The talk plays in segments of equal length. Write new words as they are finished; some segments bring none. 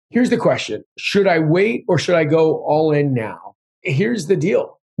Here's the question. Should I wait or should I go all in now? Here's the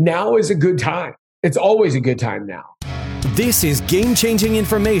deal. Now is a good time. It's always a good time now. This is game-changing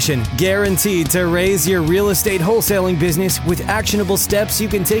information guaranteed to raise your real estate wholesaling business with actionable steps you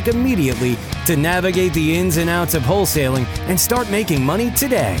can take immediately to navigate the ins and outs of wholesaling and start making money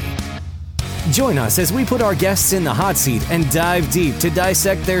today. Join us as we put our guests in the hot seat and dive deep to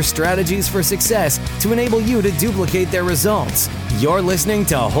dissect their strategies for success to enable you to duplicate their results. You're listening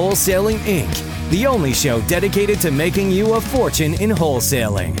to Wholesaling Inc., the only show dedicated to making you a fortune in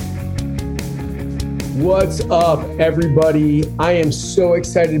wholesaling. What's up, everybody? I am so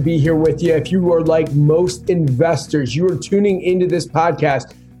excited to be here with you. If you are like most investors, you are tuning into this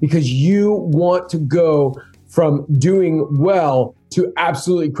podcast because you want to go from doing well to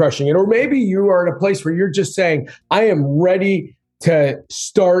absolutely crushing it. Or maybe you are at a place where you're just saying, I am ready to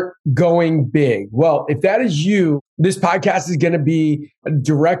start going big. Well, if that is you, this podcast is going to be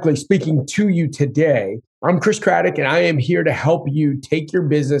directly speaking to you today. I'm Chris Craddock, and I am here to help you take your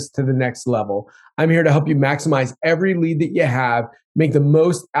business to the next level. I'm here to help you maximize every lead that you have, make the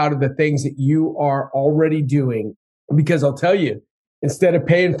most out of the things that you are already doing. Because I'll tell you, instead of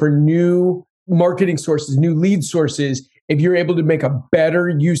paying for new marketing sources, new lead sources, if you're able to make a better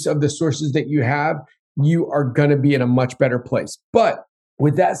use of the sources that you have, you are going to be in a much better place. But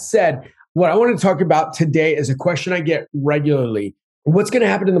with that said, what I want to talk about today is a question I get regularly. What's going to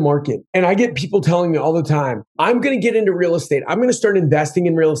happen in the market? And I get people telling me all the time, I'm going to get into real estate. I'm going to start investing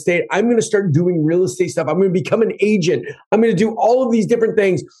in real estate. I'm going to start doing real estate stuff. I'm going to become an agent. I'm going to do all of these different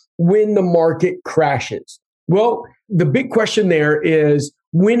things when the market crashes. Well, the big question there is,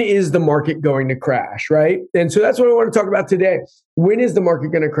 when is the market going to crash, right? And so that's what I want to talk about today. When is the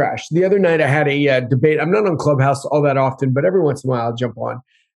market going to crash? The other night I had a debate. I'm not on Clubhouse all that often, but every once in a while I'll jump on.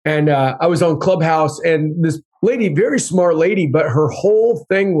 And I was on Clubhouse, and this lady, very smart lady, but her whole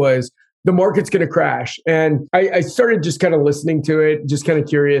thing was the market's going to crash. And I started just kind of listening to it, just kind of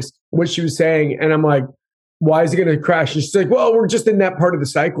curious what she was saying. And I'm like, why is it going to crash? And she's like, well, we're just in that part of the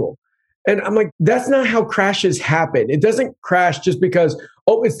cycle. And I'm like, that's not how crashes happen. It doesn't crash just because,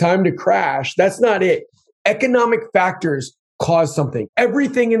 oh, it's time to crash. That's not it. Economic factors cause something.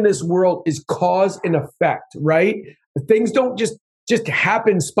 Everything in this world is cause and effect, right? Things don't just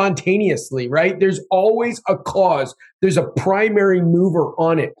happen spontaneously, right? There's always a cause. There's a primary mover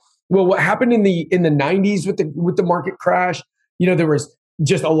on it. Well, what happened in the 90s with the market crash, there was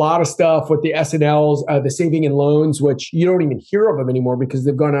just a lot of stuff with the S&Ls, the saving and loans, which you don't even hear of them anymore because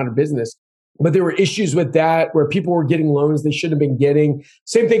they've gone out of business. But there were issues with that where people were getting loans they shouldn't have been getting.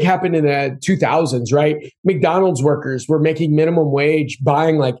 Same thing happened in the 2000s, right? McDonald's workers were making minimum wage,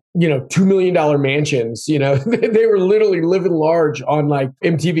 buying $2 million mansions. They were literally living large on like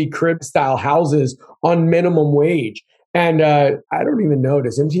MTV Crib style houses on minimum wage. And I don't even know,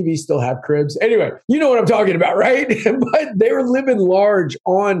 does MTV still have cribs? Anyway, you know what I'm talking about, right? But they were living large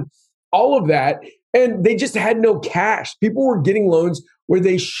on all of that. And they just had no cash. People were getting loans where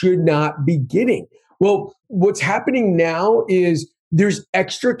they should not be getting. Well, what's happening now is there's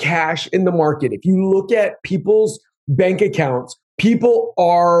extra cash in the market. If you look at people's bank accounts, people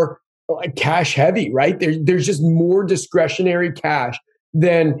are cash heavy, right? There's just more discretionary cash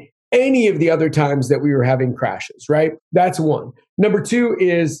than any of the other times that we were having crashes, right? That's one. Number two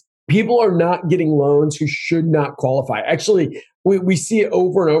is people are not getting loans who should not qualify. Actually, we see it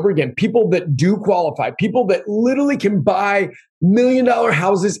over and over again. People that do qualify, people that literally can buy $1 million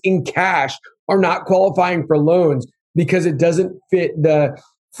houses in cash are not qualifying for loans because it doesn't fit the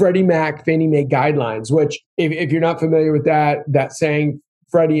Freddie Mac, Fannie Mae guidelines, which if you're not familiar with that saying,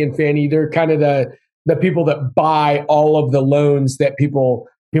 Freddie and Fannie, they're kind of the people that buy all of the loans that people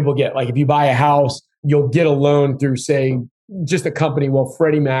get. Like if you buy a house, you'll get a loan through, say, just a company. Well,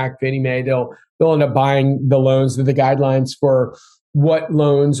 Freddie Mac, Fannie Mae, they'll end up buying the loans, the guidelines for what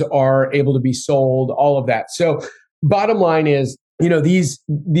loans are able to be sold, all of that. So bottom line is,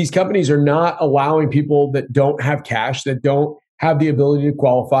 these companies are not allowing people that don't have cash, that don't have the ability to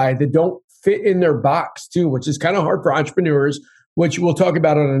qualify, that don't fit in their box too, which is kind of hard for entrepreneurs, which we'll talk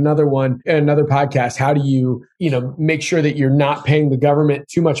about on another podcast. How do you, make sure that you're not paying the government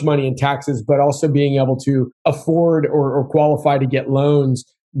too much money in taxes, but also being able to afford or qualify to get loans?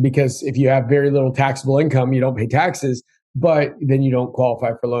 Because if you have very little taxable income, you don't pay taxes, but then you don't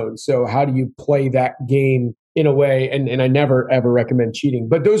qualify for loans. So how do you play that game in a way? And I never, ever recommend cheating.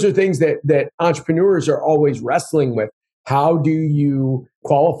 But those are things that entrepreneurs are always wrestling with. How do you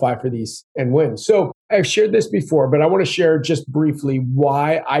qualify for these and win? So I've shared this before, but I want to share just briefly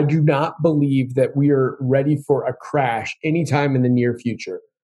why I do not believe that we are ready for a crash anytime in the near future.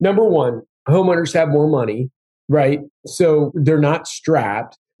 Number one, homeowners have more money, right? So they're not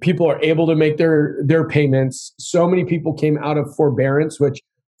strapped. People are able to make their payments. So many people came out of forbearance, which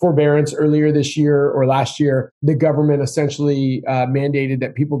forbearance earlier this year or last year, the government essentially mandated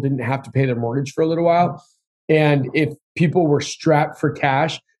that people didn't have to pay their mortgage for a little while. And if people were strapped for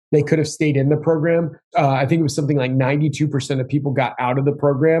cash, they could have stayed in the program. I think it was something like 92% of people got out of the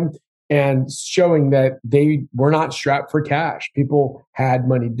program, and showing that they were not strapped for cash. People had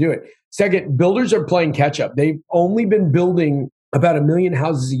money to do it. Second, builders are playing catch up. They've only been building about 1 million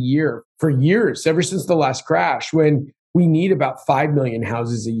houses a year for years, ever since the last crash, when we need about 5 million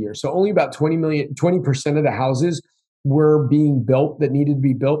houses a year. So only about 20% of the houses were being built that needed to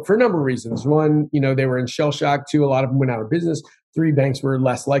be built for a number of reasons. One, they were in shell shock. Two, a lot of them went out of business. Three, banks were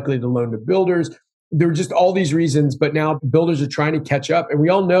less likely to loan to builders. There were just all these reasons, but now builders are trying to catch up. And we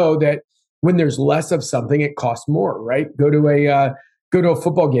all know that when there's less of something, it costs more, right? Go to a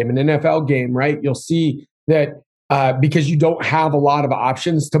football game, an NFL game, right? You'll see that because you don't have a lot of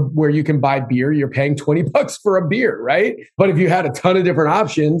options to where you can buy beer, you're paying $20 for a beer, right? But if you had a ton of different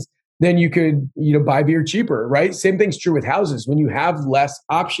options, then you could, buy beer cheaper, right? Same thing's true with houses. When you have less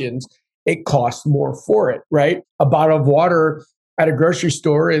options, it costs more for it, right? A bottle of water at a grocery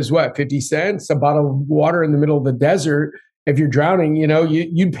store is what, 50 cents? A bottle of water in the middle of the desert, if you're drowning,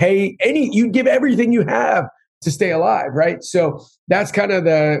 you'd give everything you have to stay alive, right? So that's kind of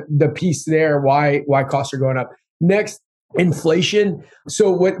the piece there, why costs are going up. Next, inflation.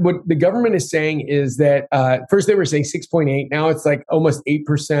 So what the government is saying is that first they were saying 6.8, now it's like almost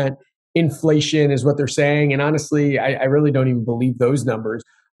 8% inflation is what they're saying. And honestly, I really don't even believe those numbers.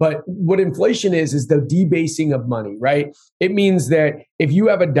 But what inflation is the debasing of money, right? It means that if you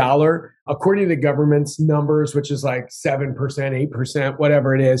have a dollar, according to the government's numbers, which is like 7%, 8%,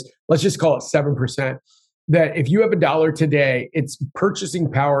 whatever it is, let's just call it 7%, that if you have a dollar today, its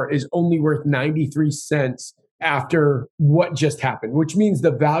purchasing power is only worth 93 cents after what just happened, which means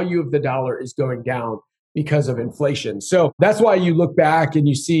the value of the dollar is going down because of inflation. So that's why you look back and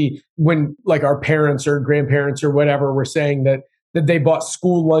you see when like our parents or grandparents or whatever were saying that they bought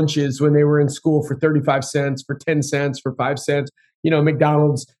school lunches when they were in school for 35 cents, for 10 cents, for 5 cents.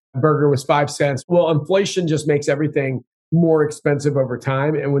 McDonald's burger was 5 cents. Well, inflation just makes everything more expensive over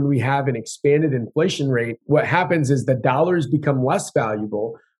time. And when we have an expanded inflation rate, what happens is the dollars become less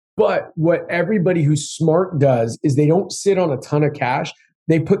valuable. But what everybody who's smart does is they don't sit on a ton of cash.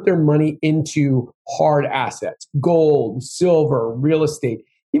 They put their money into hard assets, gold, silver, real estate.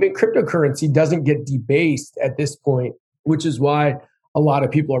 Even cryptocurrency doesn't get debased at this point, which is why a lot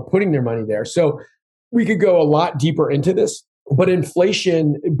of people are putting their money there. So we could go a lot deeper into this, but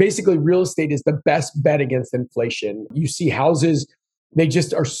inflation, basically real estate is the best bet against inflation. You see houses, they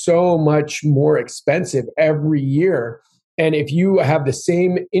just are so much more expensive every year. And if you have the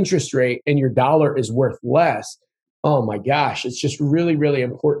same interest rate and your dollar is worth less, oh my gosh, it's just really, really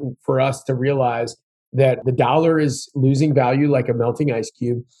important for us to realize that the dollar is losing value like a melting ice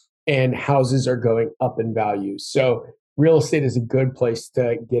cube and houses are going up in value. So real estate is a good place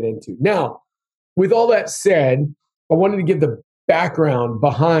to get into. Now, with all that said, I wanted to give the background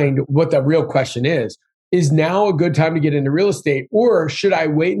behind what the real question is. Is now a good time to get into real estate, or should I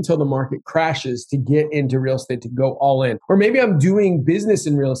wait until the market crashes to get into real estate, to go all in? Or maybe I'm doing business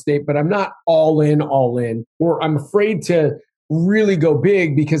in real estate, but I'm not all in, or I'm afraid to really go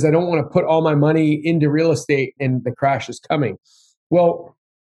big because I don't want to put all my money into real estate and the crash is coming. Well,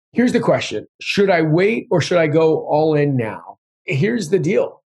 here's the question. Should I wait or should I go all in now? Here's the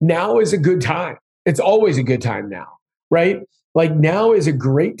deal. Now is a good time. It's always a good time now, right? Like now is a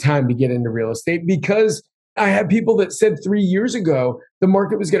great time to get into real estate because I had people that said 3 years ago the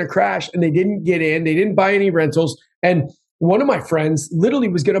market was going to crash and they didn't get in. They didn't buy any rentals. And one of my friends literally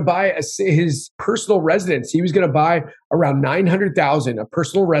was going to buy his personal residence. He was going to buy around $900,000, a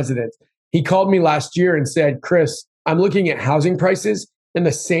personal residence. He called me last year and said, Chris, I'm looking at housing prices and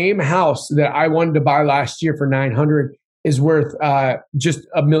the same house that I wanted to buy last year for $900,000 is worth just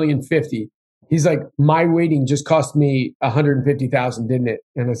 $1.05 million. He's like, my waiting just cost me $150,000, didn't it?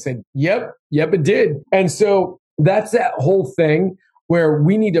 And I said, yep, it did. And so that's that whole thing where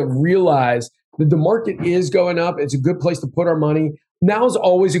we need to realize that the market is going up. It's a good place to put our money. Now is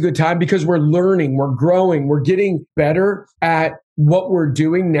always a good time because we're learning, we're growing, we're getting better at what we're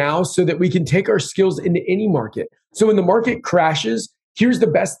doing now so that we can take our skills into any market. So when the market crashes, here's the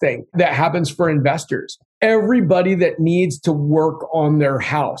best thing that happens for investors. Everybody that needs to work on their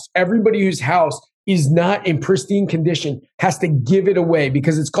house, everybody whose house is not in pristine condition has to give it away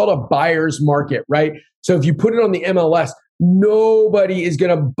because it's called a buyer's market, right? So if you put it on the MLS, nobody is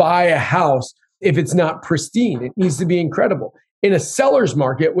going to buy a house if it's not pristine. It needs to be incredible. In a seller's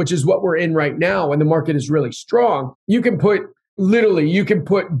market, which is what we're in right now, when the market is really strong, you can put literally you can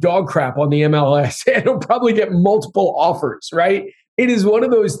put dog crap on the MLS and it'll probably get multiple offers, right? It is one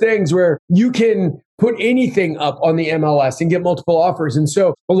of those things where you can put anything up on the MLS and get multiple offers. And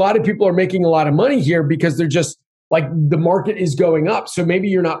so a lot of people are making a lot of money here because they're just like the market is going up. So maybe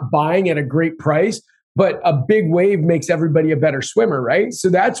you're not buying at a great price, but a big wave makes everybody a better swimmer, right? So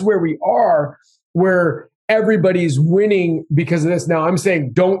that's where we are, where everybody's winning because of this. Now, I'm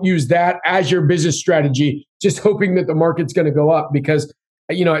saying don't use that as your business strategy, just hoping that the market's going to go up because,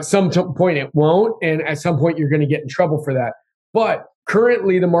 at some point it won't. And at some point you're going to get in trouble for that. But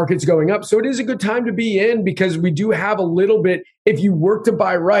currently the market's going up. So it is a good time to be in because we do have a little bit, if you work to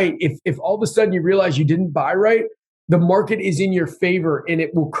buy right, if all of a sudden you realize you didn't buy right, the market is in your favor and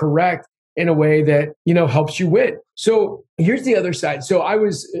it will correct in a way that, helps you win. So here's the other side. So I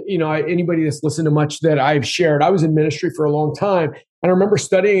was, anybody that's listened to much that I've shared, I was in ministry for a long time. And I remember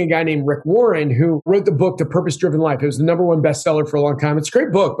studying a guy named Rick Warren who wrote the book, The Purpose-Driven Life. It was the #1 bestseller for a long time. It's a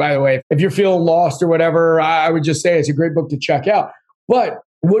great book, by the way. If you're feeling lost or whatever, I would just say it's a great book to check out. But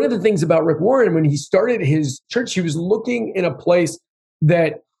one of the things about Rick Warren, when he started his church, he was looking in a place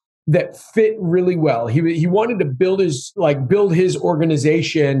that fit really well. He wanted to build his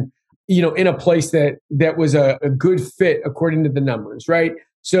organization, in a place that was a good fit according to the numbers, right?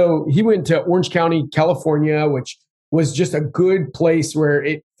 So he went to Orange County, California, which was just a good place where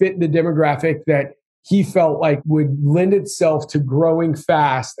it fit the demographic that he felt like would lend itself to growing a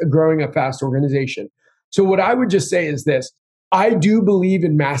fast organization. So what I would just say is this: I do believe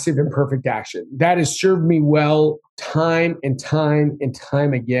in massive imperfect action. That has served me well time and time and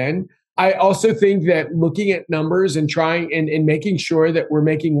time again. I also think that looking at numbers and trying and making sure that we're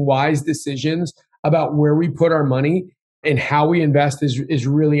making wise decisions about where we put our money and how we invest is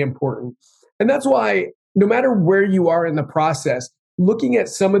really important. And that's why no matter where you are in the process, looking at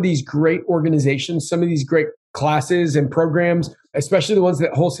some of these great organizations, some of these great classes and programs, especially the ones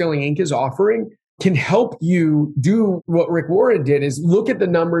that Wholesaling Inc. is offering, can help you do what Rick Warren did, is look at the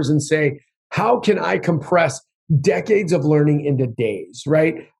numbers and say, how can I compress decades of learning into days,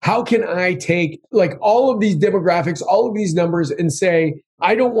 right? How can I take like all of these demographics, all of these numbers and say,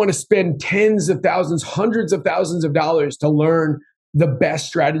 I don't want to spend tens of thousands, hundreds of thousands of dollars to learn the best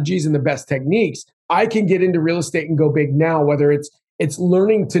strategies and the best techniques. I can get into real estate and go big now, whether it's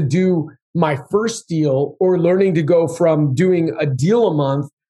learning to do my first deal or learning to go from doing a deal a month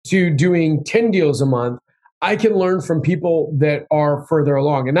to doing 10 deals a month. I can learn from people that are further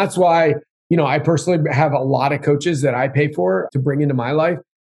along. And that's why, I personally have a lot of coaches that I pay for to bring into my life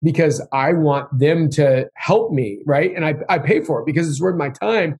because I want them to help me, right? And I pay for it because it's worth my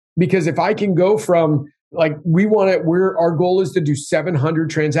time. Because if I can go from our goal is to do 700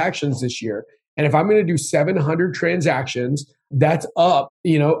 transactions this year. And if I'm going to do 700 transactions, that's up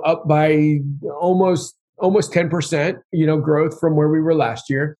by almost 10%, growth from where we were last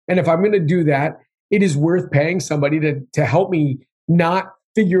year. And if I'm going to do that, it is worth paying somebody to help me not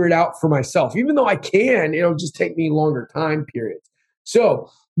figure it out for myself. Even though I can, it'll just take me longer time periods. So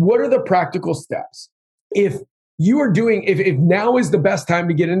what are the practical steps? If now is the best time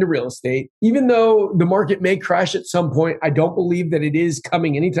to get into real estate, even though the market may crash at some point, I don't believe that it is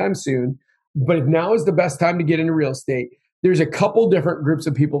coming anytime soon. But if now is the best time to get into real estate, there's a couple different groups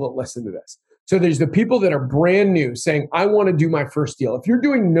of people that listen to this. So there's the people that are brand new saying, I want to do my first deal. If you're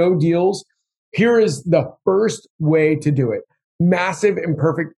doing no deals, here is the first way to do it. Massive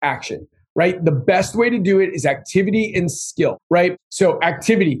imperfect action, right? The best way to do it is activity and skill, right? So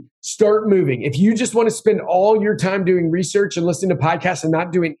activity, start moving. If you just want to spend all your time doing research and listening to podcasts and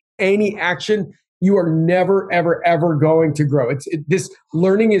not doing any action, you are never, ever, ever going to grow. This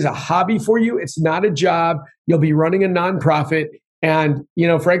learning is a hobby for you. It's not a job. You'll be running a nonprofit. And,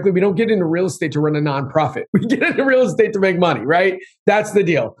 frankly, we don't get into real estate to run a nonprofit. We get into real estate to make money, right? That's the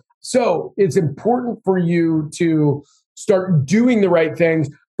deal. So it's important for you to start doing the right things,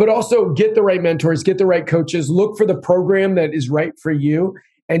 but also get the right mentors, get the right coaches, look for the program that is right for you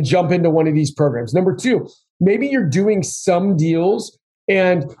and jump into one of these programs. Number 2, maybe you're doing some deals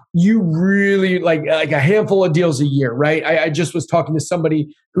and you really like a handful of deals a year, right? I just was talking to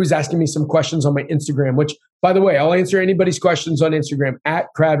somebody who's asking me some questions on my Instagram, which, by the way, I'll answer anybody's questions on Instagram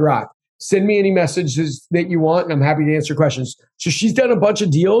 @CradRock. Send me any messages that you want, and I'm happy to answer questions. So she's done a bunch of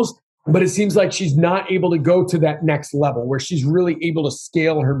deals, but it seems like she's not able to go to that next level where she's really able to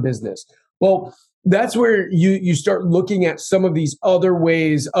scale her business. Well, that's where you start looking at some of these other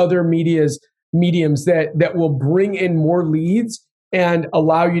ways, other mediums that will bring in more leads and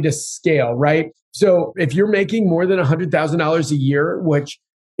allow you to scale, right? So if you're making more than $100,000 a year, which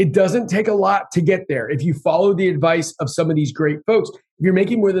it doesn't take a lot to get there. If you follow the advice of some of these great folks, if you're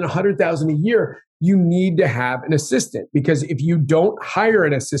making more than $100,000 a year, you need to have an assistant, because if you don't hire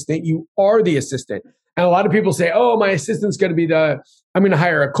an assistant, you are the assistant. And a lot of people say, oh, my assistant's going to be I'm going to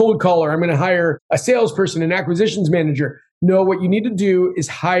hire a cold caller. I'm going to hire a salesperson, an acquisitions manager. No, what you need to do is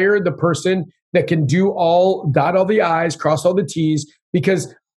hire the person that can dot all the I's, cross all the T's,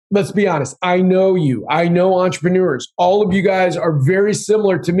 because let's be honest, I know you. I know entrepreneurs. All of you guys are very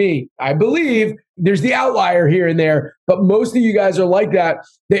similar to me. I believe there's the outlier here and there, but most of you guys are like that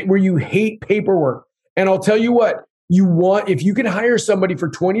where you hate paperwork. And I'll tell you what, if you can hire somebody for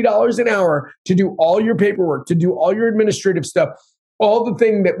 $20 an hour to do all your paperwork, to do all your administrative stuff, all the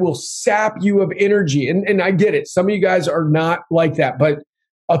thing that will sap you of energy. And I get it. Some of you guys are not like that, but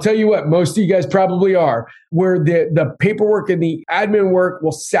I'll tell you what, most of you guys probably are, where the paperwork and the admin work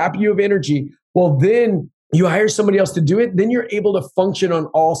will sap you of energy. Well, then you hire somebody else to do it. Then you're able to function on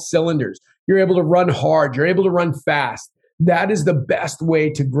all cylinders. You're able to run hard. You're able to run fast. That is the best way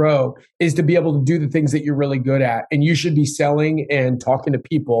to grow, is to be able to do the things that you're really good at. And you should be selling and talking to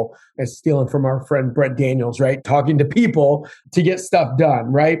people, as stealing from our friend Brett Daniels, right? Talking to people to get stuff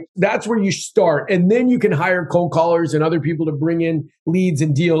done, right? That's where you start. And then you can hire cold callers and other people to bring in leads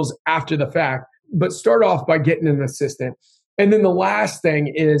and deals after the fact. But start off by getting an assistant. And then the last thing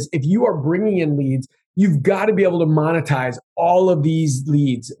is, if you are bringing in leads, you've got to be able to monetize all of these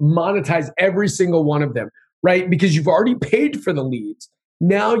leads, monetize every single one of them. Right? Because you've already paid for the leads.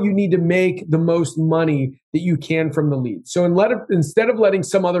 Now you need to make the most money that you can from the leads. So instead of letting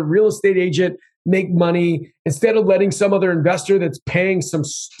some other real estate agent make money, instead of letting some other investor that's paying some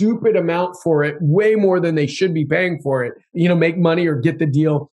stupid amount for it, way more than they should be paying for it, make money or get the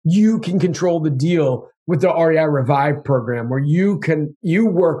deal, you can control the deal with the REI Revive program, where you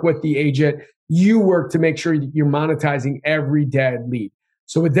work with the agent, you work to make sure that you're monetizing every dead lead.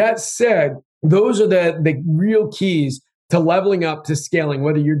 So with that said, those are the real keys to leveling up, to scaling,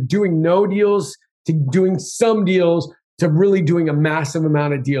 whether you're doing no deals to doing some deals to really doing a massive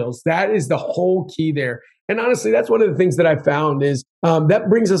amount of deals. That is the whole key there. And honestly, that's one of the things that I found is that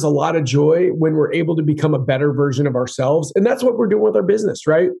brings us a lot of joy when we're able to become a better version of ourselves. And that's what we're doing with our business,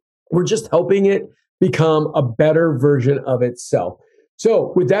 right? We're just helping it become a better version of itself.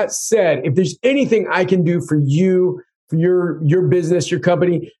 So with that said, if there's anything I can do for you, for your business, your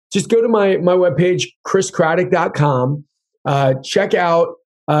company, just go to my webpage, chriscraddock.com, check out,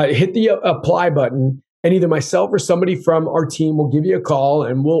 hit the apply button, and either myself or somebody from our team will give you a call,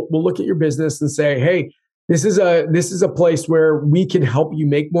 and we'll look at your business and say, hey, this is a place where we can help you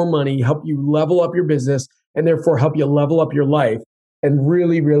make more money, help you level up your business, and therefore help you level up your life and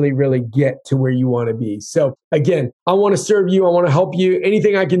really, really, really get to where you want to be. So again, I want to serve you. I want to help you.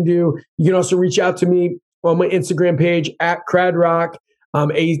 Anything I can do. You can also reach out to me on my Instagram page at Cradrock,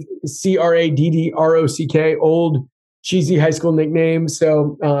 ACRADDROCK, old cheesy high school nickname.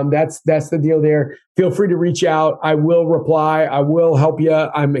 So that's the deal there. Feel free to reach out. I will reply. I will help you.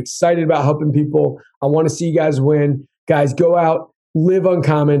 I'm excited about helping people. I want to see you guys win. Guys, go out, live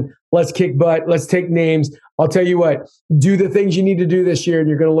uncommon. Let's kick butt. Let's take names. I'll tell you what, do the things you need to do this year, and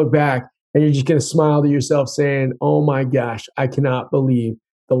you're going to look back and you're just going to smile to yourself saying, oh my gosh, I cannot believe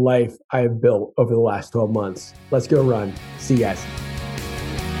the life I have built over the last 12 months. Let's go run. See you guys.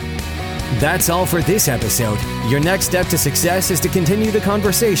 That's all for this episode. Your next step to success is to continue the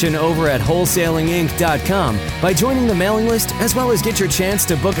conversation over at wholesalinginc.com by joining the mailing list, as well as get your chance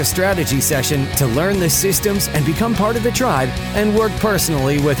to book a strategy session to learn the systems and become part of the tribe and work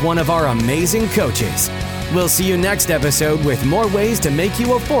personally with one of our amazing coaches. We'll see you next episode with more ways to make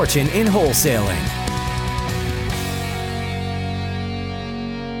you a fortune in wholesaling.